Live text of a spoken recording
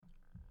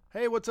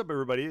Hey, what's up,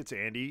 everybody? It's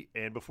Andy.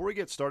 And before we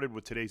get started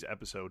with today's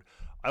episode,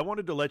 I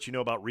wanted to let you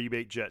know about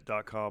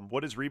RebateJet.com.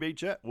 What is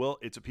RebateJet? Well,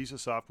 it's a piece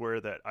of software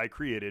that I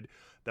created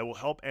that will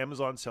help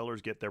Amazon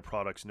sellers get their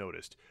products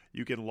noticed.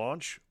 You can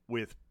launch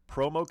with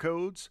promo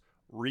codes,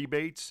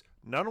 rebates.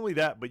 Not only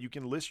that, but you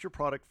can list your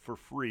product for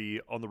free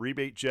on the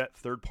RebateJet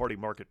third-party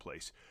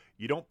marketplace.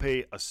 You don't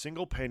pay a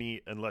single penny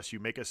unless you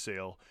make a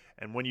sale,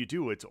 and when you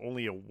do, it's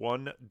only a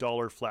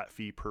 $1 flat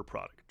fee per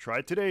product. Try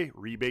it today,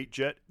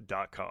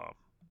 RebateJet.com.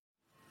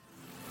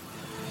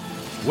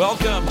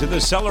 Welcome to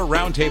the Seller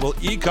Roundtable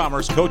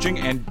e-commerce coaching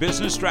and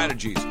business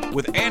strategies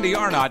with Andy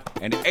Arnott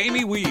and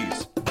Amy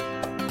Wees.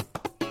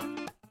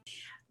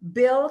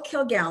 Bill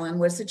Kilgallen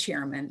was the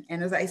chairman.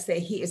 And as I say,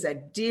 he is a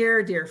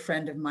dear, dear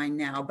friend of mine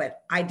now,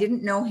 but I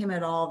didn't know him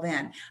at all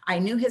then. I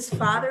knew his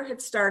father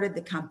had started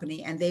the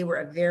company and they were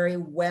a very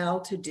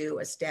well-to-do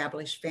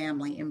established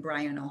family in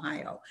Bryan,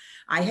 Ohio.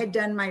 I had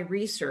done my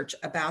research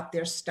about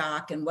their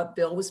stock and what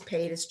Bill was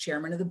paid as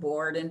chairman of the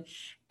board and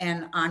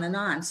on and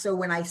on. So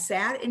when I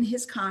sat in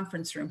his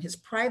conference room, his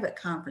private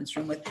conference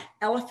room with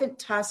elephant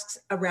tusks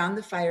around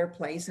the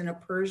fireplace and a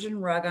Persian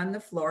rug on the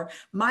floor,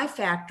 my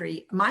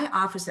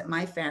office at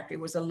my factory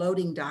was a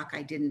loading dock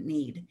I didn't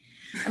need.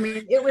 I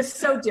mean, it was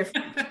so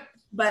different.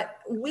 But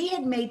we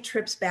had made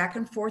trips back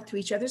and forth to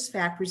each other's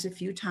factories a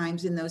few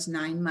times in those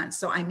 9 months.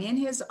 So I'm in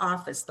his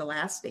office the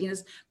last day, in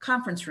his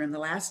conference room the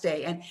last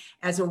day. And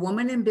as a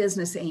woman in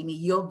business, Amy,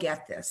 you'll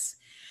get this.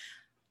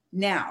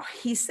 Now,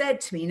 he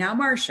said to me, now,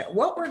 Marcia,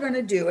 what we're going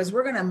to do is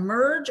we're going to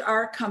merge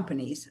our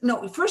companies.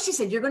 No, first he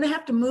said, you're going to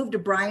have to move to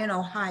Bryan,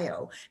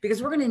 Ohio,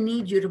 because we're going to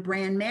need you to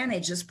brand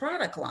manage this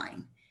product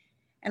line.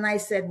 And I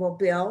said, well,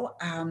 Bill,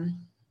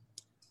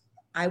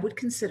 I would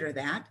consider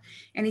that.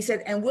 And he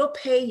said, and we'll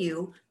pay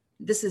you,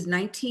 this is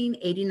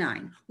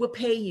 1989, we'll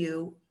pay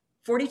you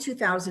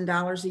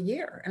 $42,000 a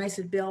year. And I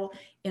said, Bill,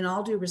 in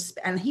all due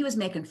respect, and he was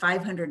making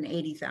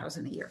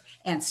 $580,000 a year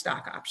and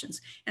stock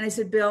options. And I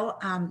said, Bill,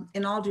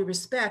 in all due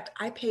respect,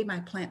 I pay my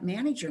plant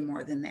manager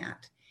more than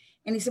that.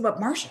 And he said, but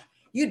Marcia,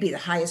 you'd be the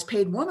highest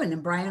paid woman in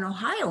Bryan,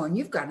 Ohio, and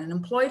you've got an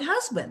employed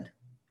husband.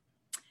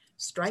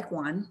 Strike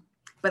one.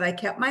 But I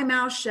kept my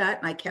mouth shut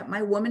and I kept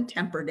my woman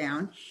temper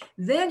down.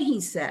 Then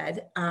he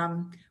said,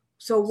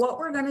 so what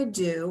we're going to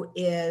do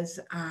is,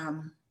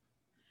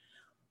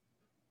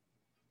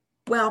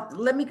 well,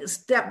 let me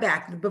step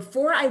back.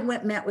 Before I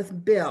met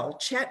with Bill,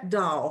 Chet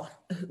Dahl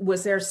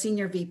was their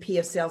senior VP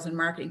of sales and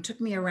marketing, took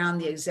me around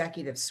the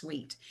executive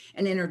suite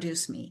and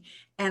introduced me.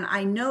 And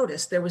I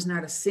noticed there was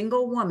not a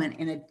single woman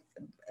in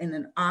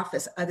an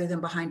office other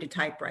than behind a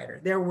typewriter.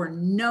 There were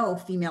no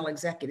female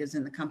executives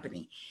in the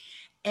company.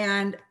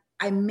 And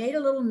I made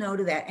a little note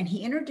of that. And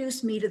he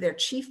introduced me to their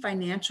chief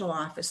financial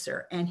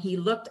officer. And he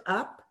looked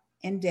up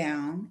and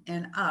down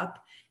and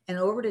up and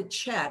over to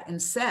Chet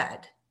and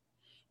said,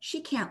 she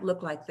can't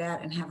look like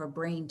that and have a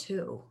brain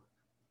too.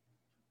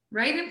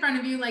 Right in front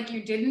of you, like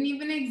you didn't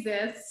even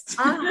exist.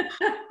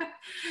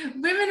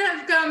 Women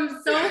have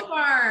come so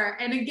far.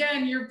 And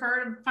again, you're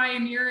part of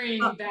pioneering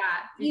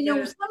that. You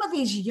know, some of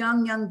these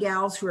young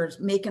gals who are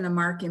making a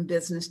mark in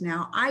business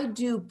now, I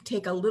do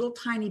take a little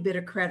tiny bit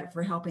of credit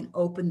for helping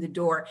open the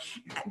door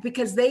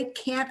because they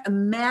can't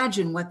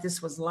imagine what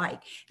this was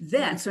like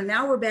then. So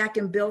now we're back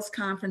in Bill's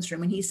conference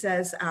room and he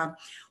says,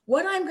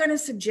 what I'm going to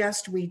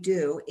suggest we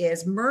do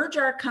is merge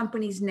our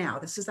companies now.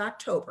 This is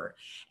October.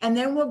 And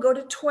then we'll go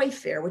to Toy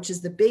Fair, which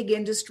is the big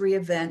industry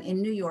event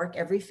in New York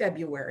every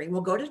February.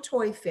 We'll go to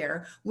Toy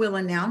Fair. We'll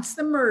announce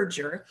the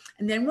merger.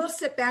 And then we'll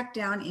sit back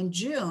down in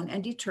June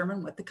and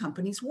determine what the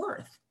company's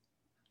worth.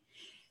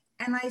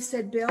 And I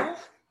said, Bill,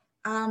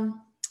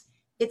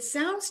 it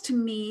sounds to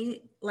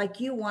me like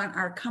you want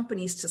our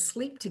companies to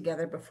sleep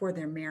together before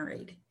they're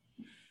married.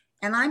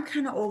 And I'm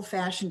kind of old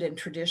fashioned and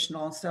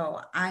traditional, so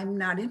I'm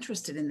not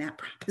interested in that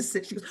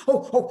proposition. She goes,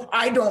 oh,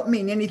 I don't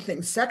mean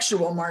anything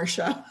sexual,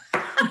 Marcia.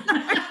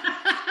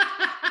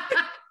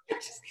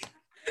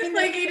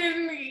 Like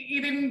he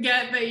didn't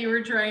get that you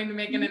were trying to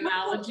make an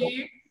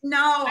analogy.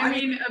 No. I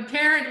mean,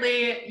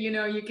 apparently, you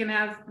know, you can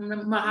have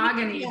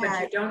mahogany,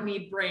 but you don't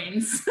need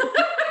brains.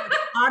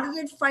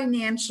 Audited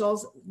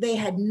financials. They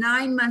had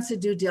 9 months of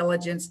due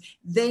diligence.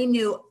 They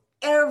knew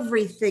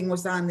everything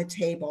was on the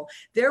table.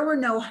 There were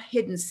no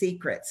hidden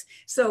secrets.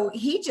 So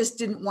he just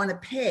didn't want to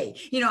pay.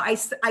 You know,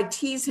 I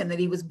tease him that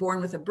he was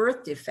born with a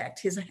birth defect.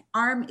 His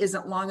arm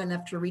isn't long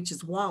enough to reach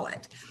his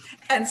wallet.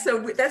 And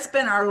so that's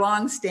been our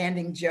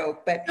long-standing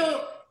joke. But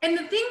so, and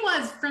the thing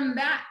was, from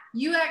that,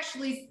 you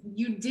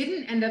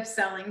didn't end up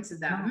selling to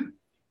them.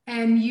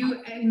 And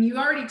you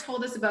already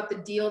told us about the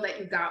deal that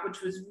you got,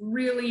 which was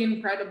really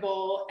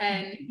incredible.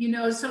 And, you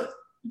know, so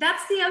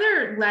that's the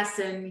other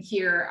lesson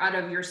here out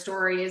of your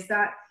story is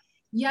that,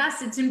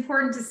 yes, it's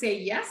important to say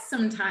yes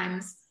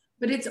sometimes,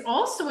 but it's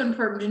also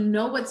important to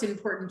know what's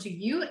important to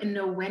you and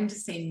know when to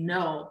say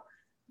no.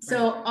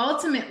 So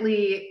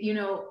ultimately, you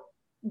know,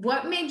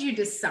 what made you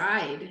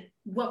decide?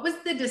 What was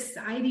the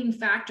deciding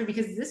factor?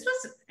 Because this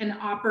was an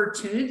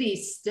opportunity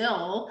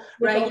still,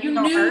 right?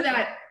 You knew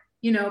that,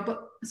 you know,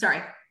 but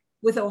sorry.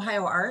 With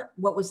Ohio Art,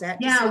 what was that?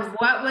 Yeah,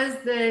 what was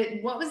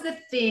the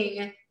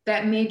thing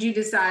that made you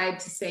decide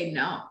to say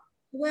no?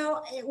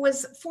 Well, it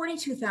was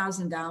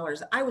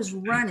 $42,000. I was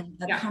running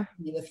a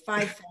company with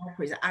 5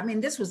 factories. I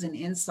mean, this was an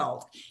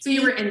insult. So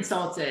you were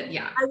insulted.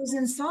 Yeah. I was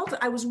insulted.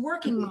 I was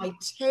working my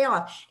tail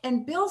off.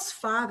 And Bill's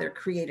father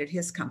created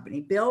his company.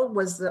 Bill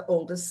was the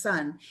oldest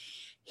son.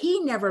 He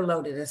never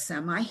loaded a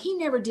semi. He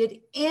never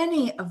did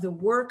any of the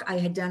work I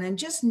had done, and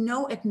just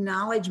no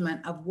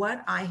acknowledgement of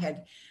what I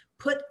had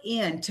put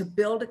in to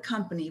build a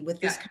company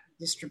with this kind of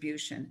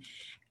distribution.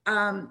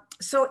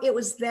 So it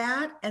was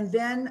that. And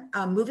then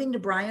moving to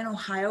Bryan,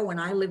 Ohio, when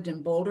I lived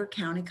in Boulder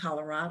County,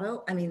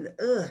 Colorado. I mean,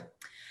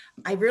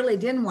 I really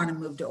didn't want to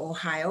move to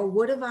Ohio.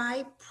 Would have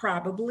I?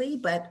 Probably,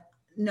 but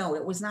no,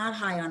 it was not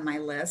high on my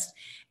list.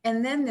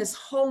 And then this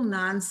whole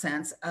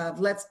nonsense of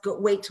let's go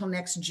wait till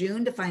next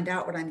June to find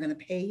out what I'm going to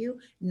pay you.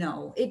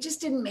 No, it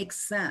just didn't make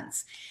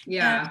sense.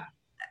 Yeah. And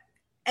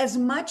as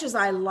much as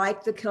I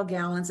like the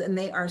Kilgallons, and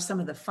they are some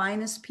of the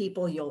finest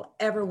people you'll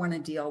ever want to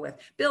deal with.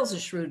 Bill's a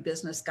shrewd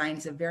business guy. And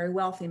he's a very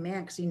wealthy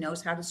man because he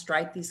knows how to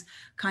strike these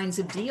kinds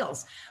of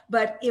deals.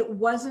 But it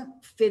wasn't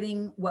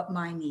fitting what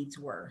my needs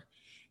were.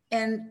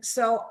 And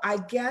so I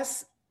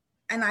guess,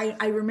 and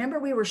I remember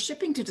we were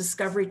shipping to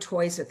Discovery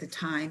Toys at the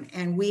time,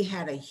 and we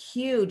had a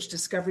huge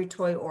Discovery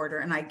Toy order.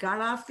 And I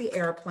got off the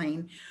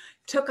airplane,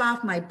 took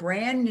off my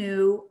brand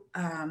new,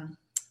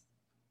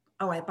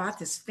 I bought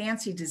this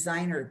fancy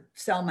designer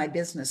sell my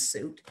business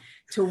suit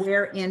to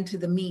wear into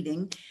the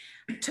meeting,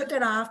 took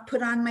it off,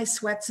 put on my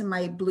sweats and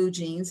my blue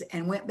jeans,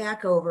 and went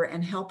back over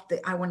and helped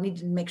I needed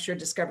to make sure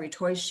Discovery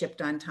Toys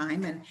shipped on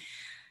time.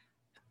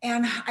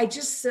 And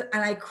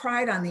I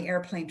cried on the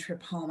airplane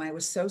trip home. I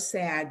was so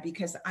sad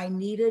because I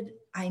needed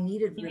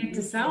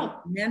to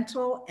sell.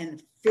 Mental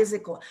and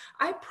physical.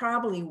 I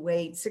probably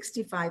weighed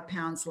 65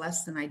 pounds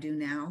less than I do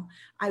now.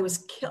 I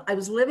was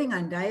living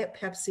on Diet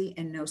Pepsi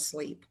and no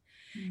sleep.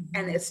 Mm-hmm.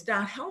 And it's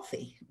not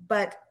healthy,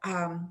 but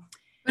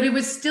it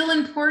was still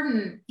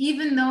important,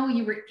 even though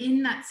you were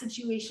in that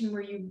situation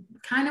where you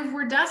kind of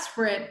were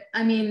desperate.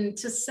 I mean,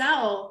 to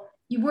sell,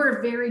 you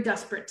were very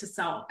desperate to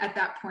sell at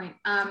that point.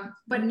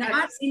 But at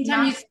the same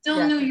time, you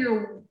still knew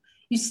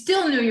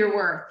your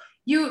worth.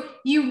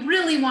 You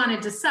really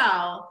wanted to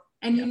sell,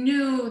 and you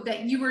knew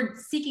that you were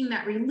seeking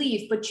that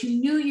relief, but you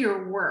knew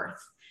your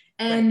worth.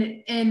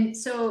 And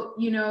so,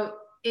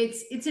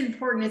 it's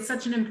important. It's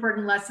such an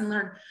important lesson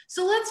learned.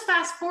 So let's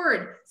fast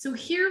forward. So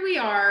here we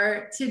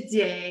are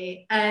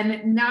today,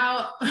 and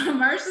now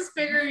Marsha's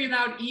figuring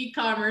out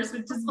e-commerce,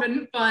 which has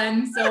been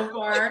fun so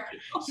far.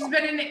 She's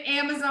been in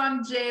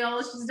Amazon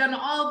jail. She's done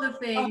all the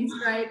things,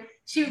 right?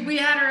 We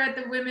had her at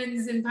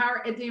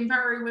the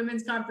Empowering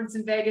Women's Conference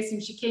in Vegas,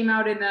 and she came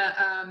out in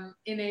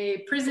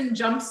a prison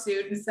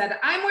jumpsuit and said,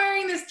 "I'm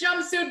wearing this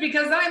jumpsuit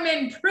because I'm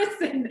in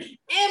prison,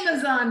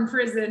 Amazon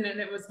prison," and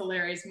it was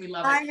hilarious, and we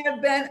love it. I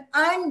have been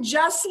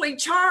unjustly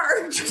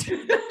charged.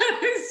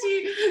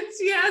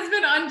 She has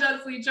been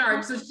unjustly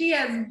charged. So she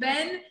has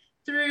been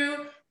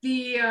through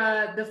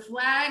the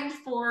flagged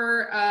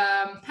for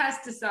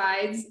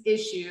pesticides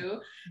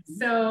issue.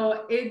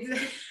 So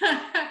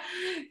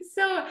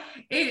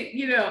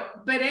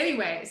but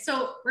anyway,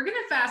 so we're going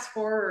to fast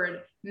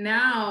forward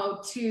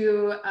now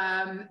to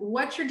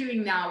what you're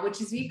doing now,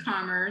 which is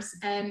e-commerce.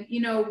 And,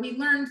 we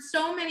learned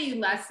so many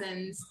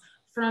lessons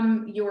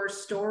from your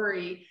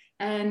story.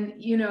 And,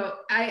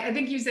 I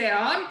think you say,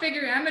 I'm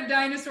a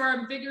dinosaur,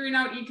 I'm figuring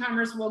out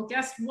e-commerce. Well,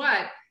 guess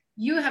what?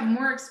 You have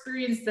more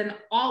experience than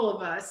all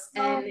of us.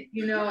 And,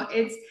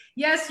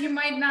 yes, you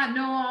might not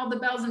know all the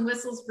bells and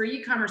whistles for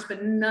e-commerce,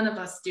 but none of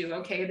us do.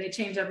 Okay. They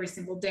change every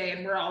single day,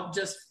 and we're all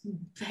just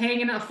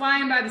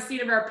flying by the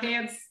seat of our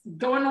pants,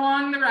 going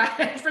along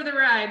for the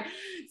ride.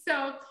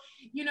 So,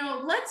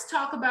 let's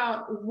talk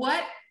about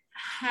what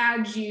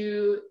had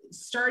you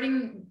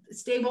starting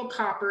Stable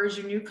Coppers,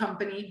 your new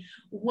company.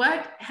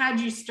 What had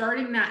you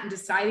starting that and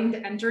deciding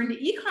to enter into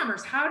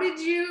e-commerce? How did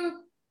you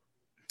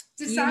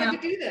decide to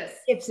do this?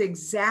 It's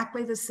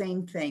exactly the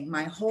same thing.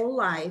 My whole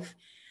life,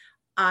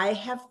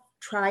 I've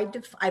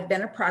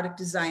been a product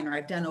designer.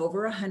 I've done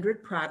over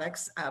 100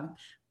 products.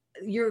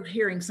 You're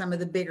hearing some of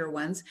the bigger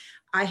ones.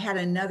 I had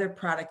another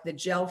product, the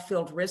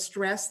gel-filled wrist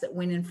rest that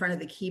went in front of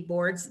the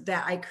keyboards,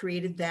 that I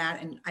created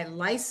that, and I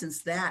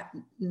licensed that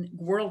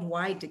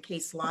worldwide to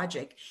Case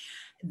Logic.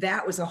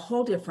 That was a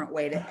whole different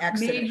way to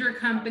exit. Major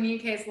company,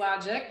 Case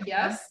Logic,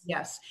 yes.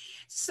 Yes.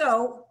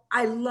 So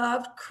I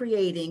loved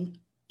creating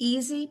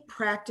easy,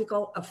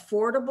 practical,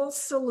 affordable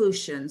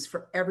solutions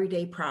for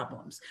everyday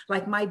problems.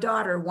 Like my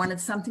daughter wanted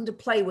something to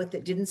play with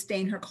that didn't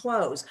stain her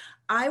clothes.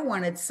 I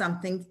wanted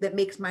something that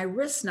makes my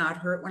wrists not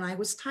hurt when I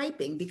was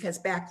typing, because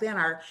back then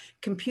our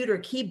computer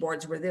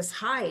keyboards were this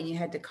high and you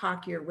had to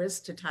cock your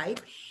wrist to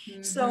type.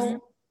 Mm-hmm.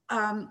 So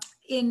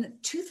In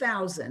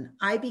 2000,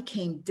 I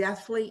became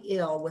deathly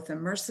ill with a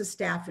MRSA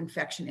staph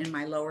infection in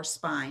my lower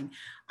spine.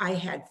 I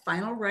had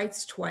final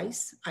rites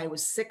twice. I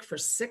was sick for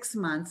 6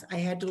 months. I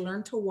had to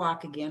learn to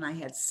walk again. I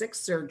had 6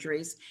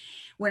 surgeries.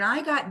 When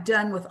I got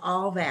done with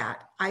all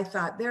that, I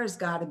thought there's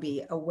got to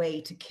be a way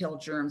to kill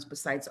germs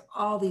besides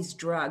all these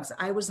drugs.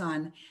 I was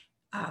on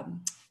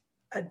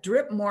a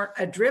drip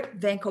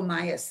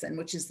vancomycin,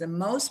 which is the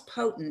most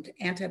potent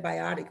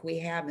antibiotic we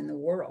have in the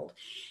world.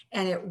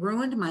 And it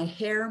ruined my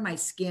hair, my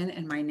skin,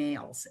 and my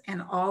nails.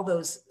 And all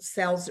those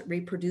cells that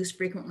reproduce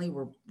frequently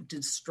were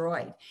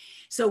destroyed.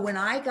 So when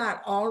I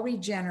got all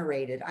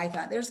regenerated, I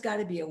thought there's got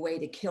to be a way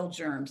to kill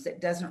germs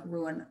that doesn't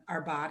ruin our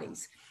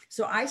bodies.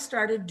 So I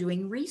started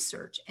doing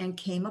research and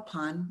came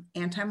upon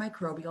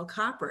antimicrobial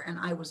copper, and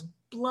I was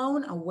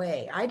blown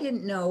away. I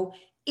didn't know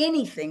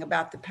anything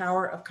about the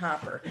power of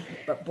copper,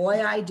 but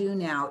boy, I do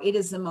now. It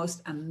is the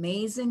most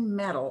amazing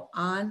metal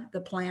on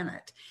the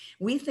planet.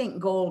 We think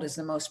gold is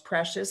the most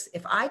precious.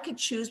 If I could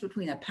choose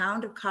between a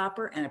pound of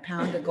copper and a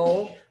pound of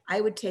gold,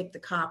 I would take the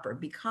copper,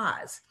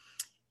 because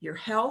your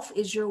health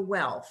is your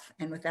wealth.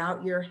 And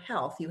without your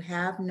health, you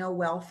have no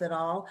wealth at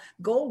all.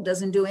 Gold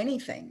doesn't do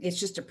anything. It's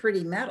just a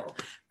pretty metal.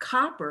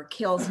 Copper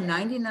kills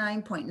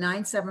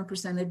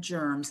 99.97% of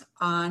germs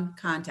on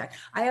contact.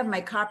 I have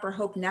my Copper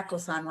Hope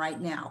necklace on right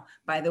now.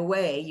 By the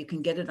way, you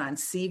can get it on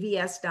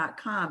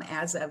CVS.com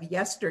as of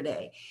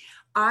yesterday.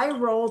 I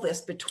roll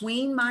this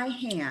between my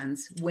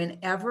hands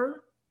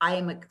whenever I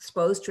am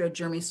exposed to a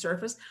germy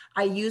surface.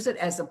 I use it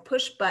as a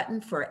push button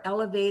for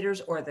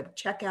elevators or the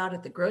checkout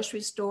at the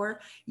grocery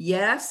store.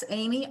 Yes,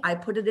 Amy, I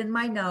put it in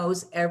my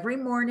nose every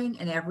morning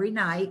and every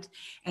night.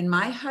 And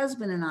my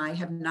husband and I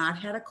have not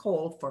had a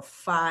cold for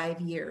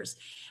 5 years.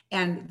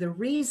 And the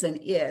reason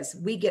is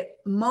we get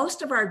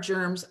most of our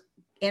germs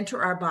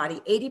enter our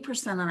body,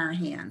 80% on our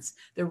hands,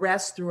 the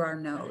rest through our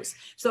nose.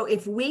 So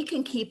if we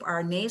can keep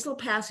our nasal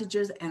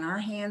passages and our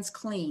hands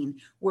clean,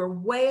 we're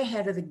way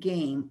ahead of the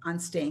game on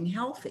staying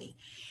healthy.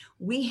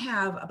 We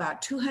have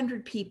about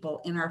 200 people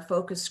in our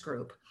focus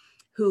group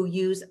who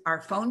use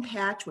our phone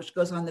patch, which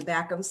goes on the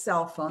back of a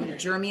cell phone, the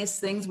germiest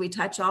things we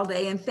touch all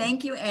day. And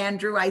thank you,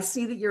 Andrew. I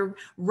see that you're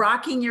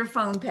rocking your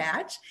phone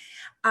patch.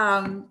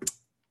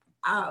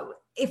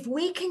 If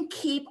we can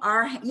keep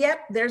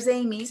there's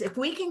Amy's. If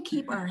we can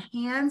keep our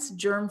hands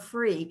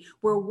germ-free,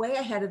 we're way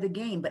ahead of the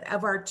game. But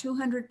of our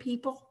 200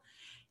 people,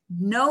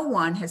 no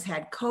one has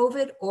had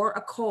COVID or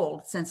a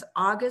cold since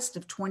August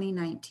of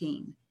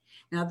 2019.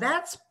 Now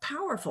that's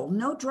powerful.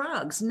 No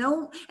drugs,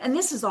 and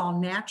this is all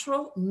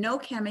natural, no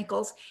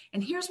chemicals.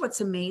 And here's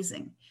what's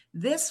amazing.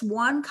 This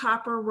one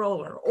copper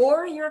roller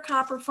or your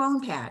copper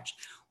phone patch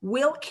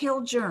will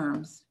kill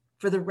germs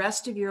for the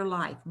rest of your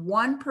life.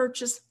 One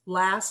purchase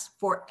lasts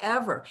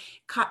forever.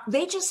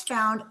 They just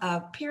found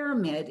a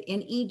pyramid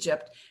in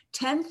Egypt,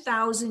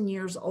 10,000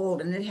 years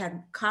old, and it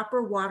had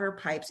copper water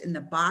pipes in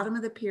the bottom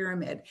of the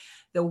pyramid.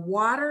 The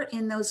water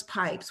in those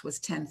pipes was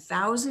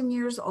 10,000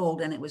 years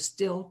old, and it was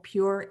still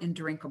pure and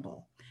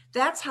drinkable.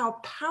 That's how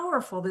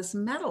powerful this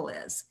metal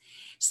is.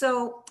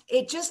 So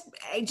I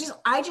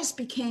just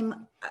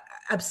became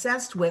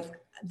obsessed with,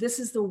 this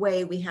is the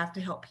way we have to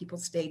help people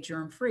stay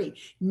germ-free.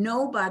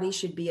 Nobody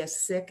should be as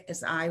sick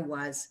as I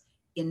was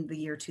in the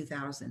year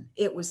 2000.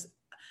 It was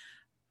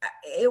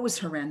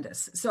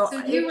horrendous. So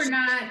you were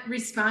not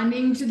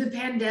responding to the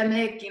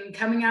pandemic and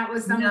coming out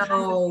with something.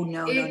 No.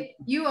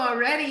 You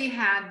already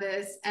had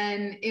this,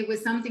 and it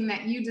was something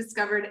that you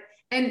discovered.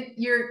 And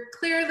you're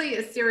clearly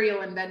a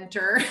serial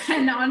inventor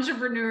and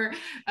entrepreneur.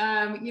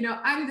 I'm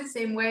the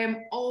same way.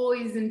 I'm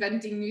always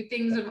inventing new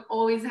things. I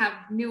always have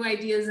new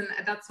ideas. And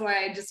that's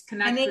why I just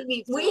connect. And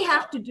we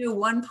have to do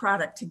one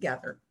product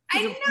together.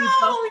 I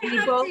know.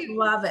 We both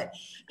love it.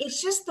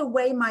 It's just the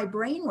way my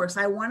brain works.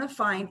 I want to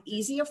find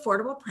easy,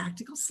 affordable,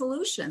 practical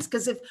solutions.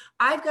 Because if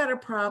I've got a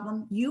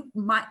problem,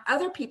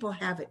 other people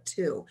have it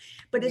too.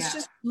 But it's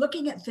just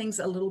looking at things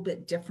a little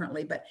bit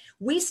differently. But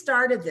we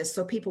started this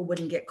so people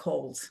wouldn't get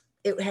colds.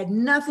 It had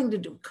nothing to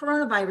do,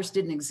 coronavirus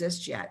didn't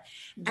exist yet.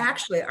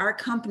 Actually, our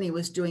company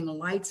was doing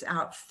lights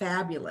out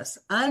fabulous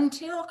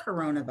until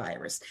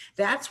coronavirus.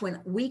 That's when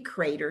we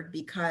cratered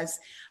because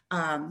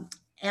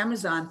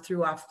Amazon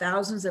threw off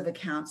thousands of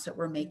accounts that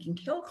were making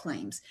kill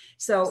claims.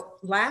 So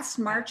last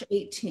March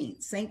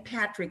 18th, St.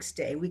 Patrick's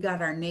Day, we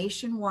got our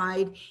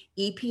nationwide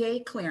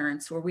EPA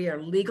clearance where we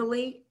are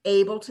legally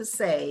able to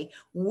say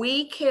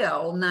we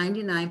kill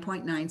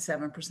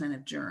 99.97%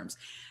 of germs.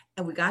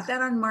 And we got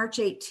that on March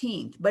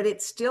 18th, but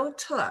it still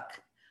took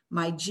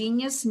my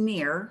genius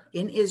Nir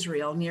in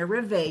Israel, Nir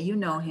Reve, you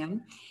know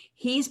him.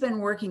 He's been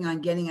working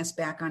on getting us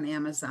back on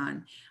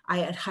Amazon. I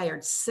had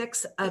hired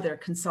 6 other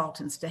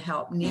consultants to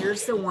help.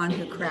 Nir's the one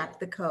who cracked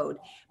the code,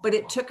 but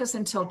it took us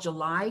until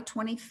July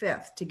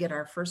 25th to get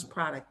our first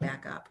product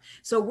back up.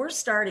 So we're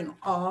starting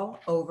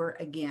all over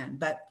again,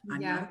 but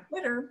I'm not a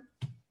quitter.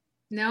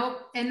 No,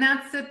 and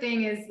that's the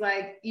thing is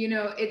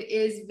it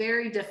is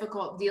very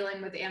difficult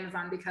dealing with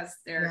Amazon because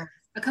they're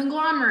a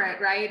conglomerate,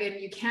 right? And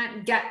you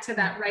can't get to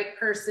that right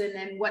person.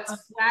 And what's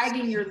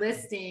flagging your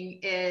listing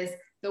is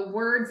the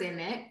words in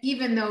it,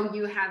 even though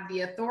you have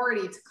the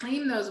authority to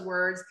claim those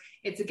words,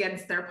 it's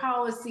against their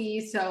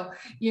policy. So,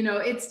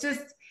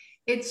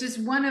 it's just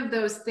one of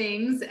those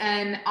things.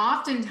 And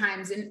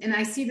oftentimes, and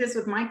I see this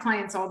with my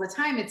clients all the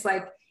time, it's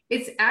like,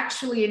 it's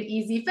actually an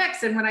easy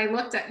fix. And when I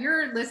looked at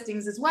your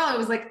listings as well, I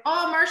was like,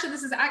 oh, Marsha,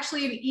 this is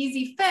actually an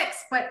easy fix.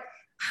 But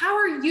how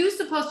are you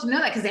supposed to know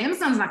that? Because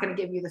Amazon's not going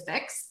to give you the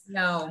fix.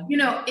 No.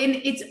 And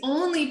it's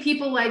only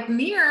people like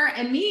Mir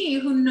and me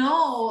who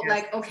know, Yes.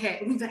 like,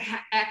 okay, we've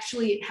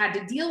actually had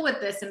to deal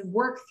with this and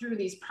work through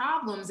these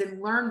problems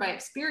and learn by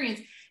experience,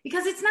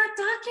 because it's not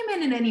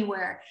documented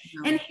anywhere.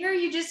 No. And here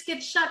you just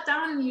get shut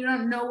down and you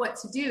don't know what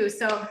to do.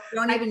 So You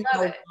don't even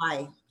know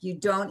why. You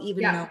don't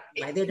even know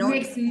why. They don't.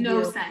 It makes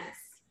no sense.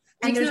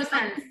 And Makes no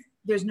sense.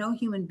 There's no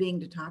human being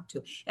to talk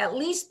to. At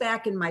least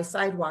back in my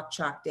sidewalk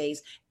chalk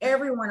days,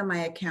 every one of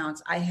my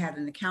accounts, I had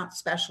an account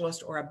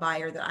specialist or a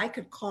buyer that I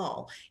could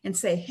call and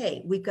say,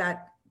 hey, we've got,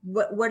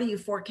 what are you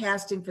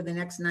forecasting for the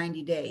next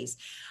 90 days?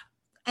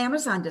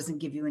 Amazon doesn't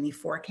give you any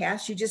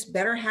forecast. You just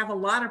better have a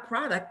lot of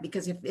product,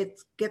 because if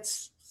it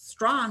gets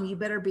strong, you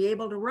better be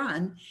able to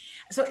run.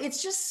 So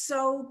it's just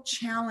so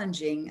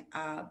challenging,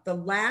 the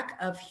lack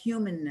of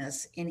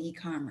humanness in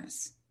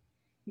e-commerce.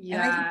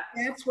 Yeah. And I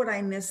think that's what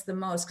I miss the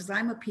most, because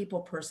I'm a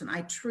people person.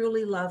 I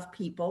truly love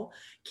people,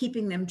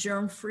 keeping them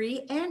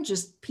germ-free, and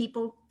just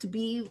people to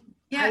be.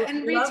 Yeah,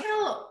 and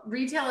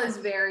retail is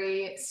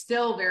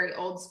still very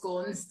old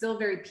school and still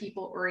very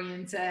people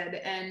oriented.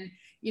 And,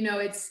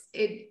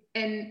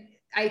 and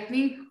I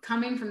think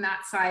coming from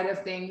that side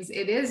of things,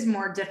 it is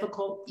more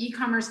difficult.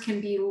 E-commerce can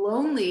be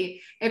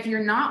lonely if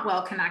you're not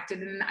well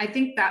connected. And I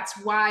think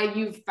that's why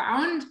you've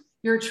found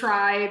your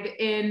tribe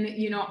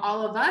in,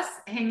 all of us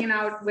hanging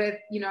out with,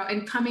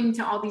 and coming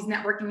to all these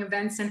networking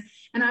events. And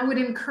I would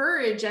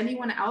encourage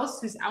anyone else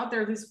who's out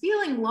there who's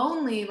feeling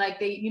lonely, like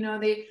they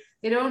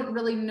don't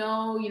really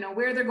know,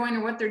 where they're going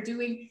or what they're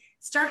doing,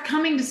 start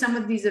coming to some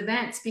of these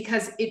events,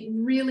 because it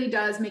really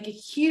does make a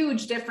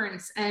huge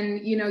difference.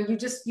 And, you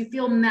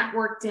feel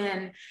networked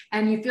in,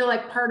 and you feel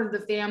like part of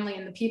the family,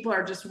 and the people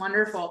are just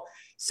wonderful.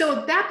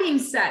 So that being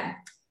said,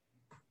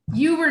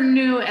 you were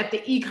new at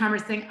the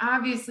e-commerce thing.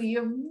 Obviously, you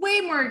have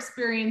way more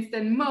experience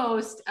than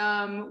most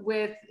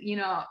with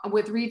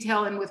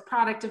retail and with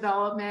product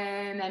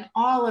development and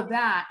all of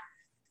that.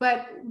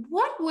 But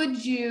what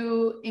would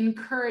you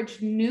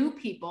encourage new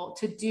people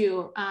to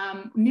do,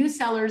 new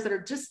sellers that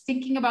are just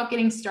thinking about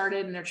getting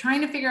started and they're trying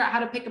to figure out how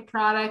to pick a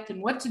product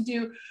and what to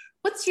do?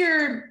 What's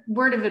your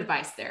word of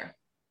advice there?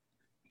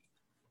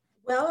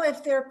 Well,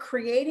 if they're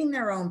creating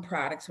their own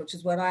products, which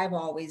is what I've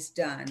always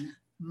done,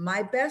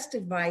 my best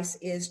advice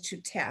is to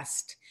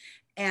test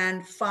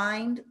and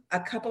find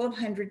a couple of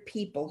hundred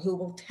people who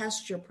will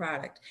test your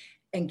product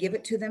and give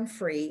it to them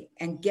free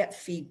and get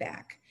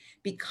feedback.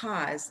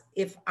 Because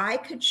if I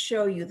could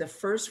show you the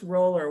first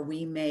roller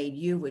we made,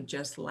 you would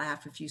just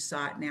laugh if you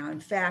saw it now.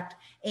 In fact,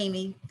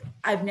 Amy,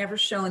 I've never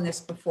shown this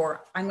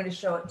before. I'm going to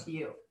show it to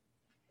you.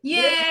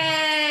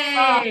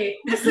 Yay!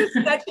 This is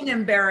such an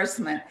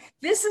embarrassment.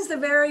 This is the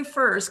very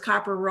first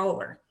copper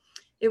roller.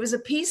 It was a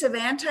piece of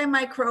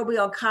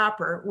antimicrobial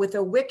copper with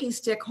a wiki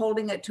stick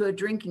holding it to a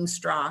drinking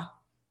straw.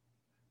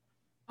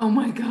 Oh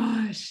my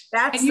gosh.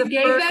 And you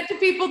gave that to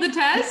people to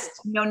test?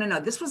 No.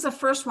 This was the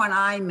first one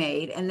I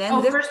made. And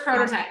then first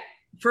prototype.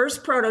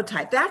 First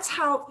prototype.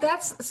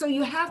 So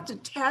you have to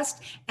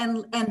test.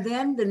 And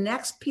then the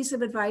next piece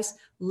of advice,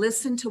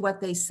 listen to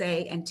what they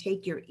say and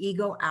take your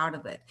ego out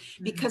of it,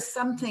 because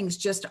some things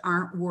just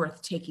aren't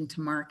worth taking to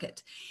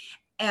market.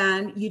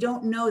 And you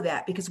don't know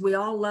that, because we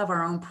all love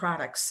our own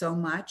products so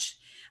much.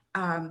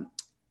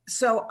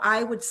 So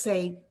I would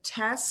say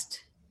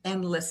test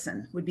and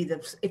listen would be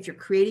if you're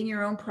creating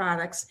your own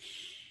products,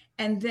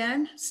 and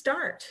then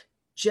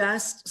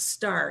just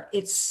start.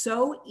 It's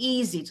so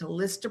easy to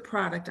list a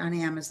product on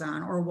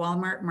Amazon or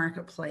Walmart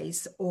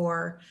Marketplace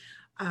or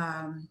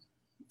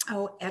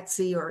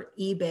Etsy or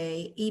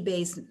eBay.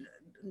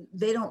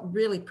 They don't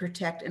really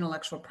protect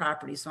intellectual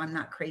property, so I'm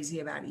not crazy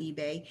about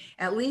eBay.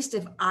 At least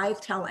if I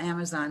tell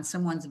Amazon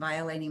someone's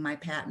violating my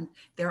patent,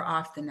 they're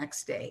off the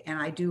next day.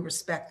 And I do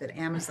respect that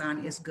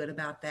Amazon is good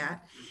about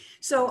that.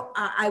 So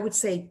I would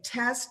say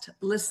test,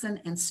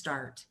 listen, and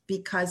start.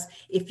 Because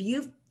if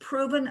you've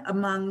proven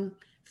among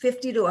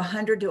 50 to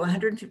 100 to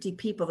 150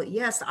 people that,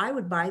 yes, I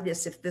would buy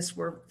this if this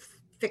were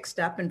fixed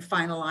up and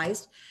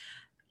finalized,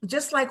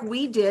 just like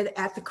we did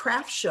at the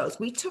craft shows.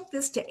 We took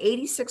this to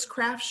 86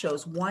 craft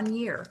shows 1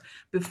 year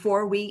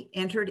before we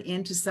entered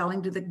into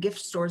selling to the gift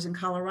stores in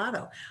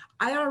Colorado.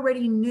 I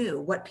already knew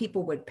what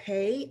people would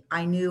pay.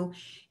 I knew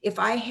if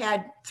I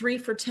had 3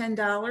 for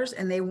 $10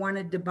 and they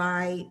wanted to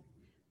buy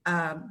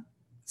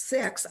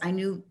 6, I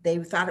knew they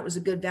thought it was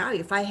a good value.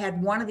 If I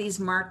had one of these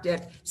marked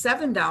at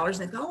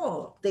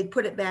 $7, they'd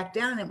put it back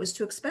down. It was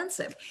too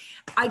expensive.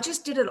 I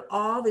just did it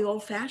all the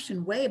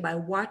old-fashioned way by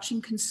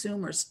watching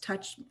consumers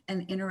touch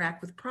and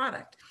interact with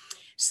product.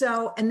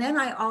 So, and then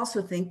I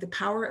also think the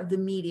power of the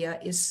media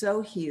is so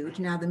huge.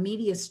 Now, the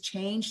media's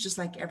changed just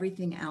like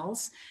everything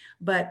else.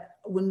 But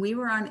when we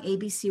were on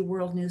ABC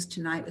World News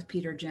Tonight with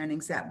Peter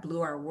Jennings, that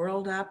blew our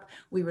world up.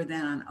 We were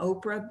then on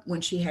Oprah when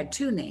she had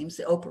two names,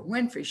 the Oprah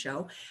Winfrey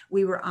Show.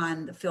 We were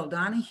on the Phil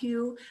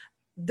Donahue.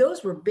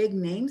 Those were big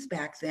names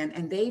back then.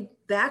 And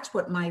that's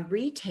what my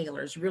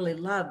retailers really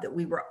loved, that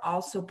we were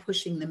also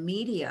pushing the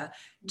media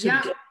to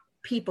get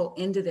people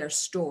into their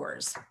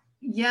stores.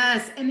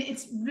 Yes. And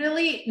it's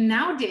really,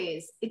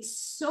 nowadays, it's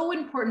so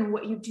important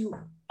what you do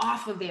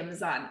off of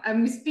Amazon.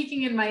 I'm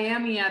speaking in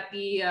Miami at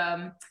the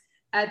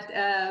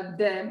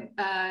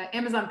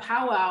Amazon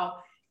Powwow.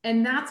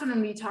 And that's what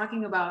I'm going to be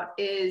talking about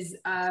is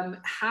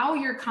how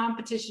your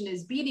competition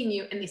is beating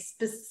you, and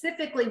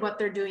specifically what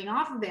they're doing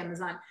off of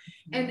Amazon.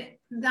 And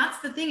that's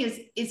the thing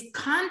is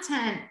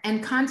content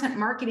and content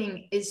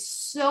marketing is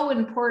so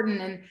important.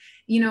 And,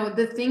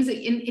 the things that,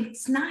 and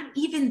it's not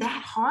even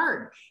that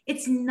hard.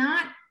 It's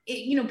not,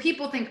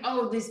 people think,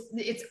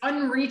 it's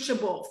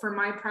unreachable for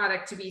my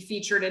product to be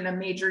featured in a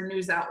major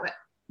news outlet.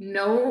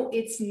 No,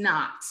 it's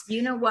not.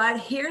 You know what?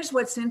 Here's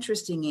what's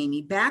interesting,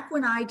 Amy. Back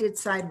when I did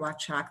Sidewalk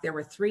Chalk, there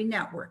were 3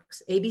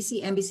 networks,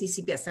 ABC, NBC,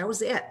 CBS. That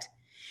was it.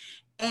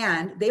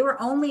 And they were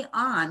only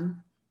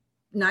on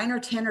 9 or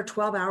 10 or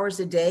 12 hours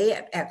a day.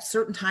 At a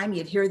certain time,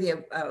 you'd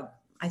hear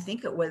I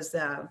think it was,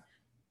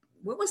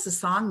 what was the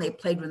song they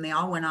played when they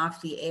all went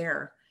off the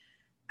air?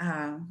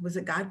 Was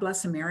it God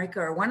Bless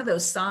America or one of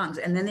those songs?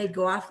 And then they'd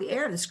go off the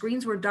air. The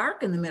screens were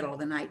dark in the middle of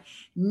the night.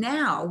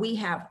 Now we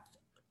have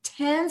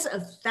tens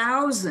of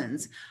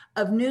thousands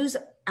of news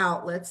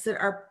outlets that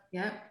are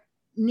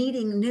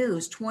needing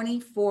news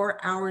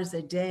 24 hours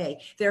a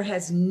day. There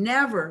has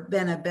never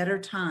been a better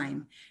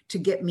time to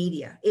get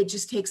media. It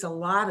just takes a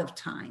lot of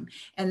time.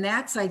 And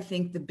that's, I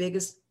think, the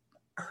biggest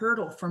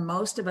hurdle for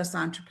most of us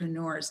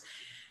entrepreneurs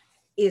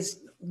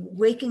is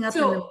waking up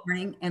in the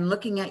morning and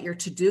looking at your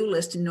to-do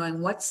list and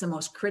knowing what's the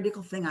most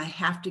critical thing I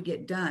have to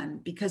get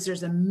done, because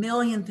there's a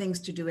million things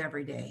to do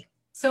every day.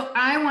 So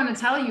I want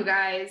to tell you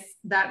guys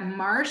that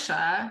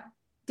Marsha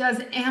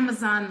does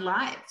Amazon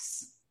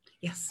Lives.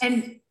 Yes.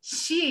 And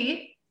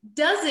she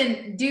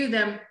doesn't do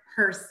them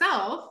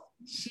herself.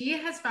 She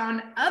has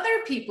found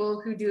other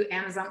people who do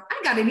Amazon.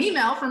 I got an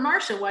email from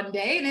Marsha one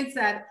day and it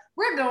said,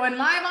 we're going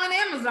live on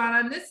Amazon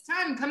on this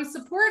time. Come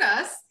support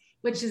us,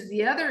 which is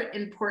the other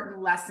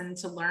important lesson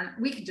to learn.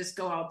 We could just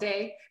go all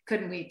day,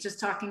 couldn't we? Just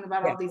talking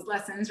about all these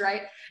lessons,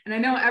 right? And I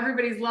know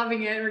everybody's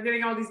loving it. We're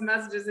getting all these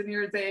messages in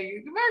here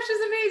saying,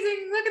 Marsha's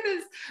amazing, look at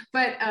this.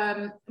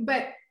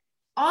 But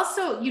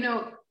also,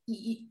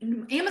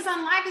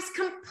 Amazon Live is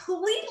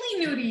completely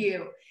new to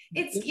you.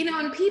 It's,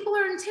 and people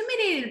are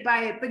intimidated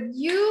by it, but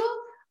you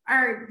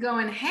are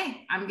going,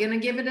 hey, I'm going to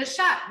give it a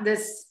shot.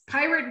 This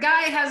pirate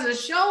guy has a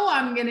show.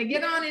 I'm going to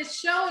get on his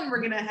show and we're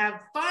going to have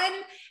fun.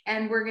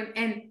 And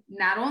and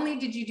not only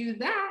did you do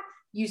that,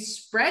 you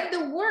spread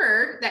the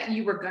word that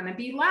you were going to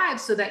be live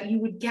so that you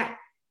would get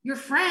your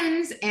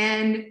friends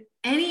and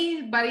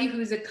anybody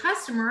who's a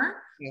customer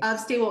of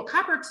Stay Woke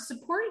Copper to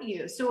support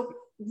you. So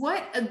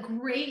what a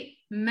great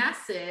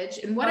message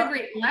and what a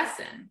great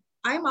lesson.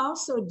 I'm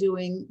also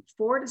doing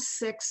 4 to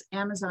 6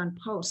 Amazon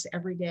posts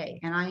every day,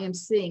 and I am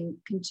seeing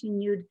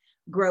continued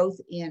growth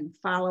in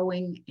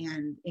following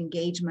and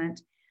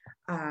engagement.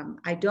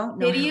 I don't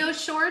know. Video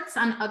shorts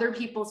on other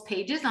people's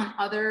pages, on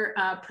other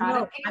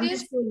product pages? I'm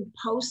just doing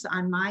posts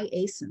on my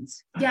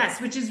ASINs. Yes,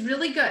 which is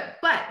really good.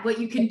 But what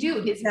you can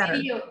do is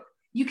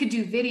you could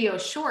do video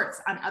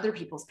shorts on other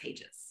people's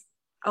pages.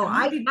 Oh,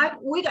 you got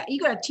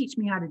to teach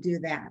me how to do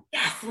that.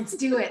 Yes, let's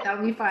do it.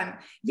 That'll be fun.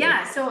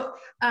 Yeah. So,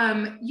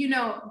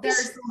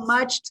 there's so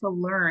much to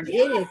learn.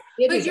 Yeah,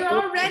 but you're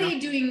already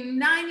doing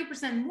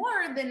 90%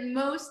 more than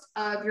most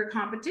of your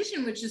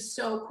competition, which is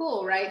so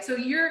cool, right? So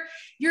you're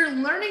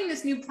learning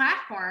this new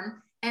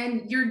platform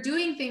and you're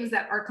doing things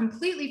that are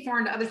completely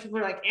foreign to others. People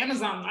are like,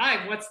 Amazon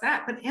Live, what's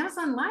that? But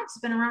Amazon Live's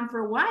been around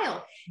for a while.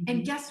 Mm-hmm.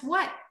 And guess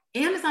what?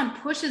 Amazon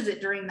pushes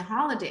it during the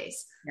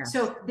holidays. Yes.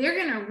 So they're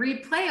going to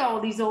replay all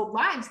these old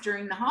lives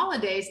during the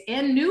holidays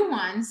and new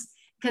ones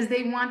because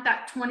they want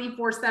that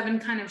 24/7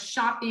 kind of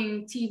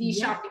shopping, TV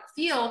shopping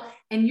feel.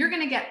 And you're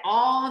going to get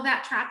all of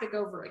that traffic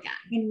over again.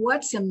 And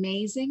what's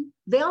amazing,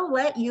 they'll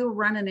let you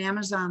run an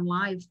Amazon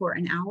Live for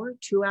an hour,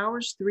 2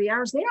 hours, 3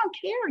 hours. They don't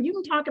care. You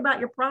can talk about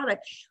your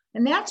product.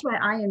 And that's why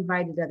I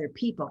invited other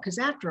people, because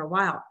after a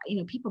while,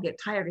 people get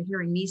tired of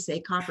hearing me say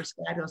copper's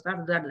fabulous, da,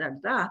 da, da, da,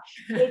 da,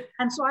 da.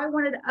 And so I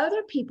wanted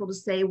other people to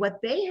say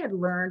what they had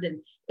learned. And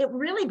it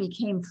really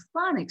became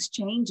fun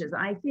exchanges.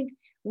 I think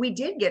we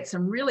did get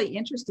some really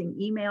interesting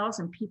emails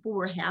and people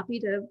were happy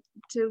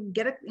to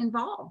get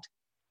involved.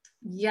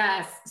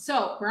 Yes.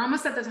 So we're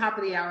almost at the top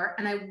of the hour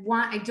and I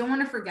don't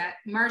want to forget,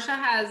 Marsha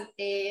has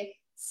a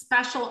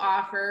special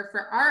offer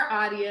for our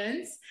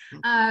audience.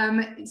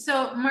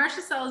 So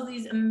Marsha sells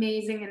these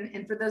amazing,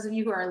 and for those of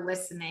you who are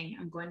listening,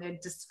 I'm going to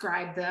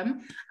describe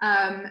them.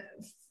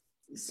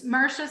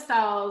 Marsha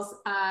sells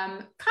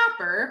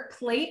copper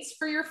plates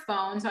for your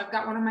phone. So I've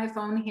got one on my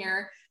phone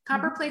here,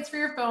 copper plates for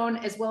your phone,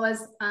 as well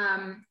as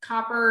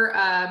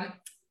copper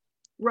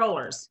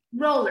rollers.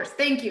 Rollers.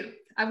 Thank you.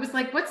 I was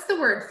like, what's the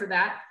word for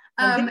that?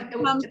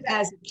 It comes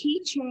as a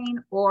keychain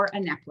or a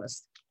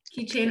necklace.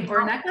 Keychain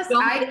or a necklace.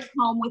 Don't leave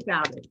home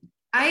without it.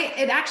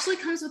 It actually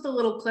comes with a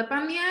little clip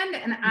on the end,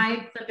 and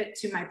I clip it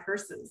to my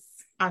purses.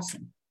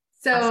 Awesome.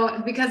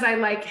 So because I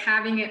like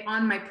having it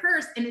on my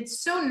purse, and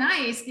it's so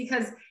nice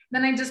because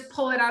then I just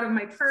pull it out of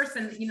my purse,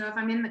 and if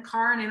I'm in the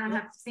car and I don't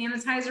have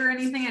sanitizer or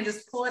anything, I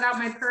just pull it out of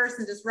my purse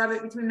and just rub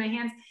it between my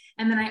hands.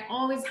 And then I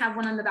always have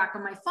one on the back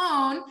of my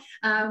phone.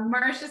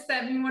 Marcia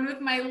sent me one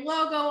with my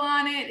logo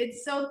on it.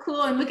 It's so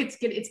cool. And look, it's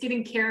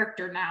getting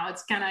character now.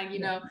 It's kind of,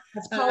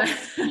 It's called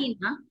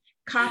patina.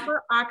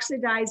 Copper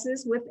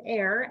oxidizes with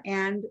air,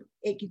 and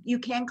you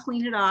can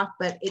clean it off,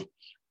 but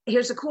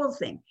here's the cool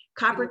thing.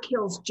 Copper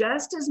kills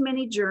just as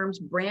many germs,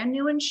 brand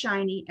new and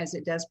shiny, as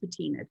it does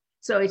patinaed.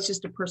 So it's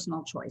just a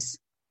personal choice.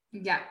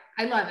 Yeah,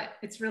 I love it.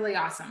 It's really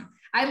awesome.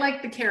 I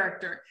like the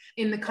character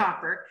in the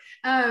copper.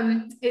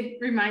 It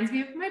reminds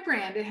me of my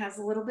brand. It has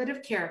a little bit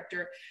of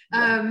character.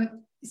 Yeah.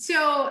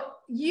 So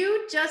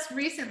you just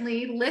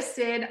recently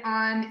listed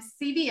on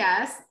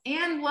CVS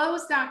and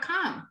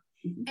Lowe's.com.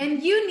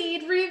 And you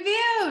need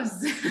reviews.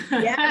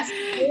 Yes,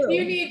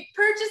 you need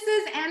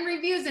purchases and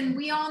reviews. And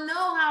we all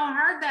know how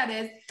hard that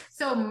is.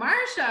 So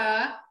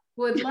Marcia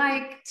would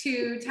like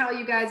to tell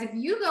you guys, if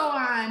you go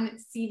on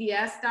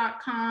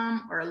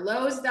CVS.com or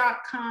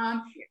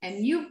Lowe's.com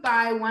and you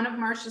buy one of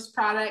Marcia's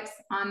products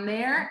on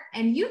there,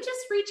 and you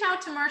just reach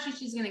out to Marcia,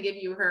 she's going to give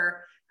you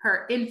her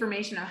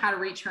information of how to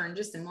reach her in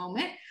just a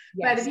moment.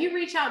 Yes. But if you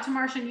reach out to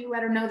Marcia and you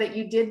let her know that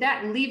you did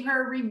that and leave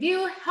her a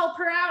review, help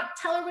her out,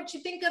 tell her what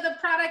you think of the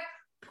product,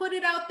 put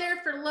it out there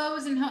for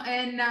Lowe's and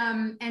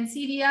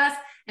CVS.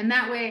 And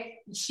that way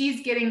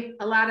she's getting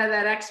a lot of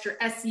that extra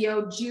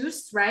SEO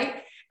juice,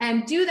 right?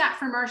 And do that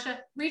for Marcia.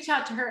 Reach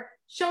out to her,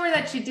 show her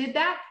that you did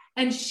that,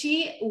 and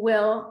she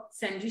will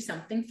send you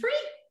something free.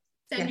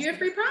 Send you a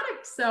free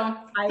product. So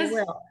I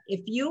will.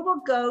 If you will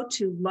go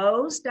to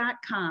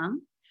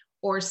Lowe's.com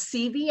or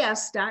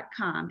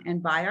CVS.com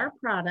and buy our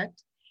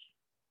product,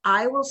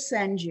 I will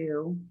send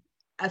you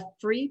a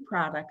free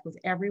product with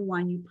every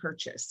one you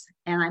purchase.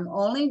 And I'm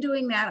only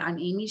doing that on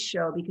Amy's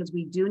show because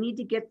we do need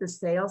to get the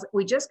sales.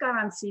 We just got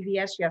on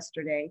CVS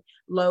yesterday,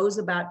 Lowe's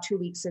about 2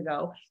 weeks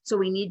ago. So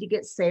we need to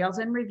get sales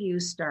and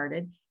reviews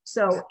started.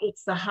 So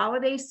it's the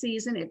holiday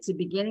season. It's the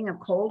beginning of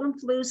cold and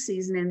flu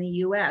season in the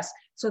US.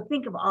 So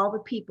think of all the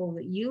people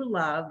that you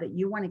love that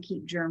you want to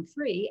keep germ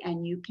free,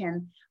 and you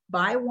can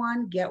buy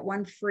one, get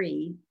one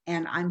free.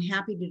 And I'm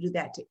happy to do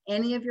that to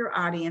any of your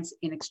audience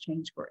in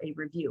exchange for a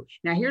review.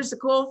 Now, here's the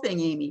cool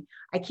thing, Amy.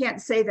 I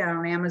can't say that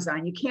on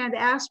Amazon. You can't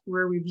ask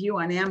for a review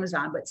on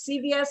Amazon, but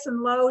CVS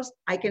and Lowe's,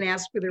 I can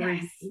ask for the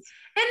reviews. And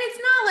it's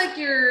not like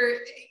you're,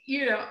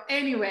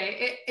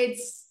 anyway,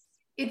 it's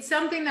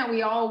something that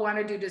we all want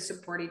to do to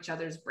support each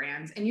other's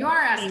brands. And you are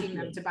asking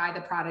them to buy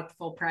the product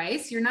full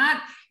price. You're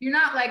not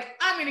like,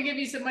 I'm going to give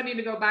you some money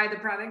to go buy the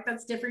product.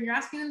 That's different. You're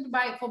asking them to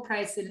buy it full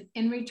price. And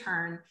in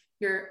return,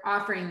 you're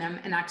offering them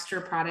an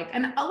extra product.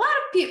 And a lot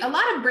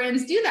of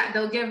brands do that.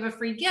 They'll give a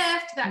free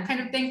gift, that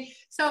kind of thing.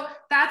 So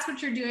that's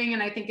what you're doing.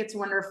 And I think it's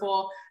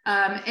wonderful.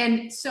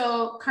 And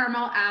so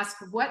Carmel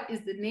asked, what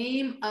is the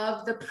name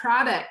of the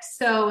product?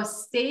 So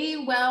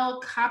Stay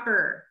Well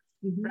Copper,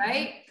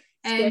 right?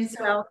 And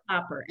Stay Well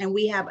Copper. And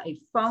we have a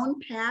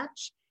phone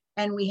patch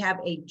and we have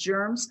a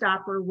germ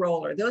stopper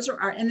roller. Those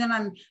are and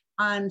then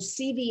on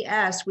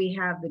CVS, we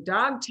have the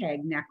dog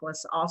tag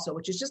necklace also,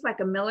 which is just like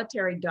a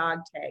military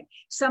dog tag.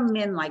 Some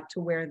men like to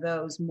wear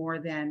those more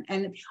than,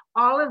 and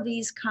all of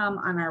these come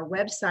on our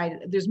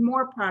website. There's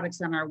more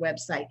products on our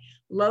website.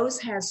 Lowe's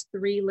has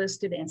 3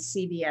 listed and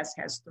CVS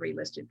has 3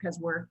 listed because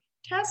we're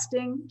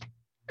testing.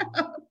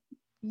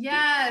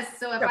 Yes.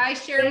 So if I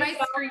share my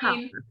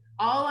screen,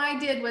 all I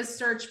did was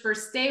search for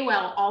Stay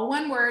Well, all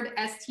one word,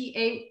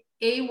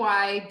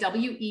 STAAYWELL,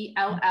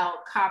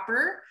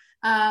 copper,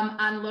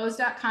 on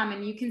Lowe's.com,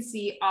 and you can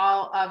see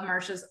all of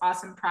Marcia's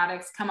awesome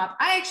products come up.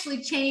 I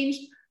actually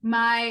changed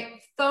my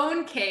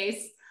phone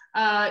case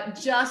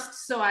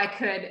just so I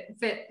could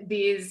fit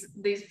these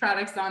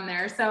products on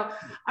there. So,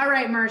 all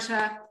right,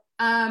 Marcia,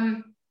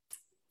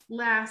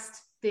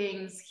 last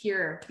things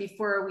here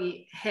before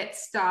we hit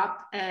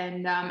stop,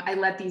 and I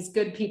let these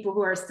good people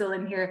who are still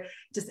in here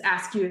just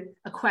ask you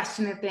a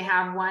question if they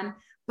have one.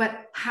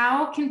 But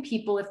how can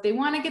people, if they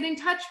want to get in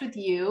touch with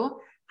you,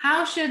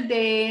 how should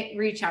they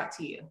reach out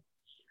to you?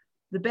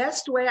 The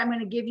best way, I'm going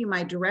to give you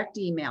my direct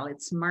email.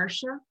 It's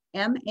Marcia,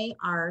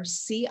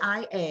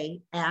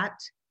 MARCIA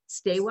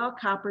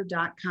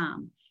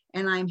 @staywellcopper.com.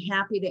 And I'm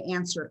happy to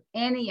answer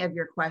any of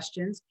your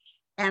questions.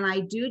 And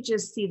I do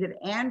just see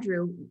that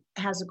Andrew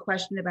has a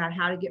question about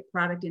how to get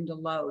product into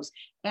Lowe's.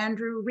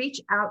 Andrew, reach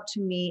out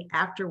to me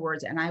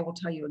afterwards and I will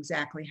tell you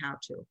exactly how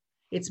to.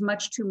 It's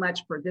much too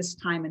much for this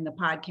time in the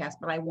podcast,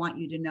 but I want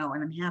you to know,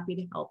 and I'm happy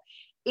to help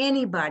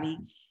anybody.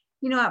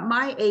 At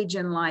my age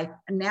in life,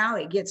 now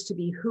it gets to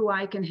be who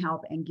I can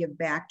help and give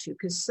back to,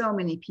 because so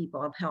many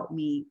people have helped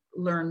me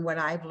learn what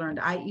I've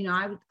learned. I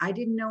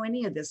didn't know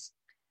any of this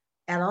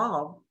at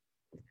all.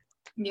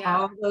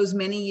 All those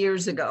many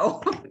years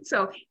ago.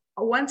 So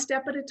one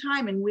step at a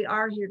time, and we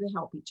are here to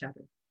help each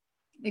other.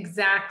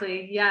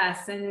 Exactly.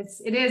 Yes. And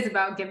it is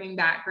about giving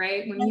back,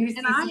 right? When you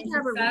see I have success,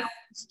 a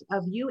request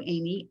of you,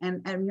 Amy,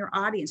 and your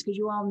audience, because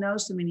you all know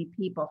so many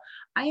people.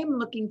 I am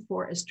looking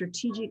for a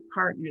strategic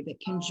partner that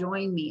can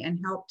join me and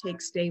help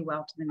take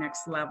Staywell to the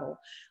next level.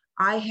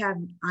 I have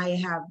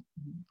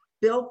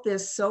built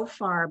this so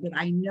far, but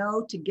I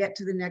know to get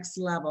to the next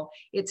level,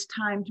 it's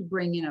time to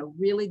bring in a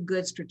really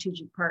good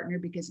strategic partner,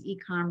 because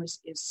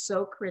e-commerce is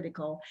so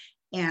critical.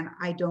 And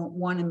I don't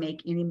want to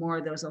make any more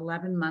of those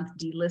 11-month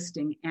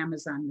delisting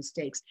Amazon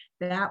mistakes.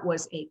 That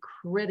was a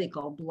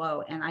critical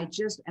blow. And I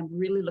just am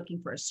really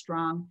looking for a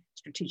strong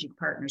strategic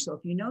partner. So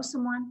if you know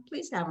someone,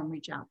 please have them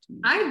reach out to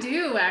me. I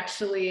do,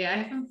 actually.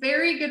 I have a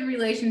very good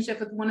relationship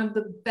with one of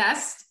the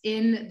best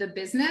in the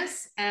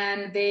business,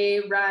 and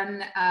they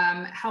run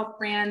health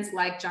brands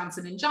like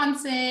Johnson &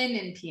 Johnson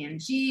and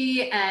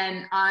P&G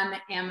and on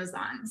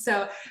Amazon.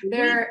 So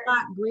we've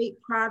got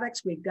great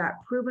products. We've got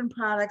proven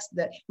products,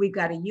 that we've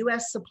got a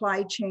US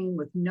supply chain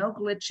with no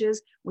glitches.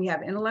 We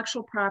have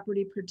intellectual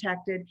property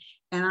protected.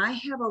 And I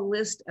have a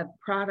list of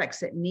products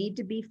that need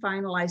to be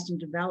finalized and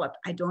developed.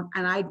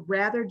 I'd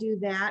rather do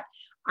that.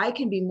 I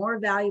can be more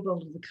valuable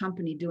to the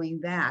company doing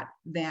that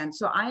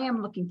so I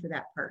am looking for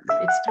that partner.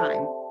 It's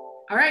time.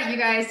 All right, you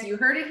guys, you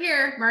heard it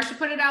here. Marsha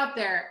put it out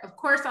there. Of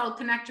course, I'll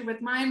connect you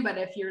with mine, but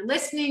if you're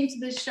listening to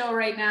this show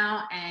right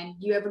now and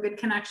you have a good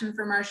connection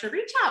for Marsha,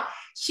 reach out.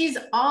 She's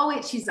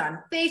on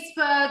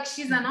Facebook.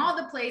 She's on all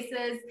the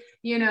places,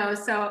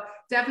 so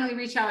definitely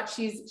reach out.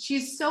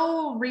 She's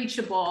so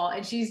reachable,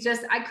 and she's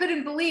just, I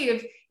couldn't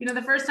believe,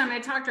 the first time I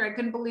talked to her, I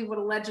couldn't believe what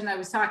a legend I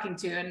was talking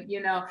to. And,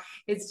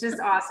 it's just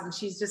awesome.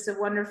 She's just a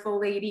wonderful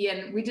lady.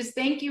 And we just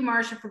thank you,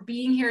 Marsha, for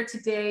being here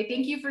today.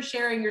 Thank you for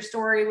sharing your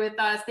story with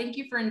us. Thank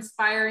you for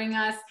inspiring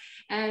us.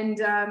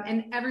 And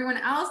everyone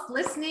else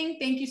listening,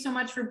 thank you so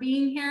much for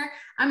being here.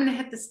 I'm going to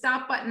hit the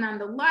stop button on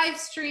the live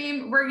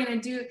stream. We're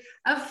going to do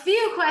a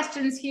few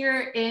questions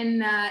here in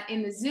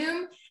the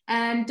Zoom.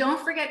 And don't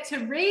forget to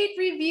rate,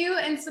 review,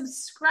 and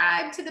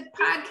subscribe to the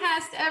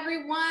podcast,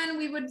 everyone.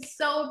 We would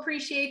so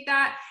appreciate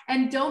that.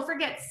 And don't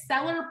forget,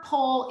 Seller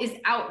Poll is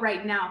out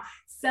right now.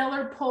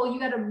 Seller Poll, you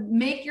got to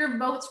make your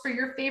votes for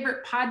your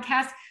favorite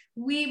podcast.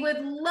 We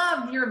would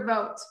love your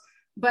vote.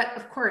 But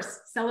of course,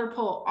 Seller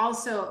Poll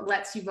also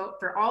lets you vote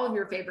for all of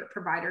your favorite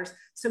providers.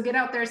 So get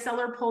out there,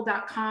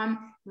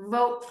 sellerpoll.com,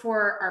 vote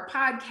for our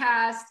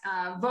podcast,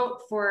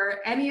 vote for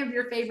any of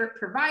your favorite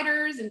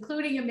providers,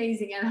 including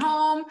Amazing at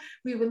Home.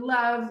 We would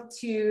love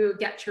to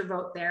get your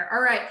vote there.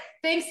 All right.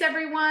 Thanks,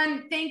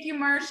 everyone. Thank you,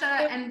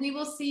 Marsha. And we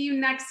will see you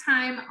next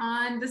time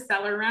on the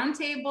Seller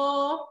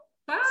Roundtable.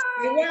 Bye.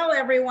 Stay well,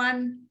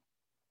 everyone.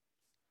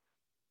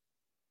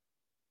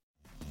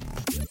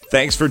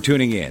 Thanks for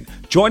tuning in.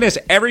 Join us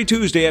every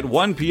Tuesday at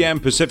 1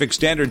 p.m. Pacific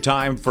Standard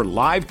Time for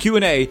live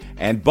Q&A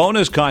and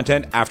bonus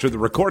content after the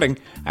recording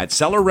at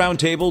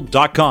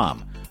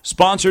sellerroundtable.com.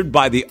 Sponsored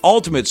by the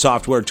ultimate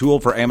software tool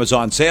for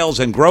Amazon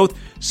sales and growth,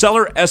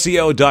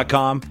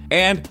 sellerseo.com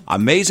and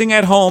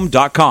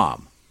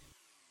amazingathome.com.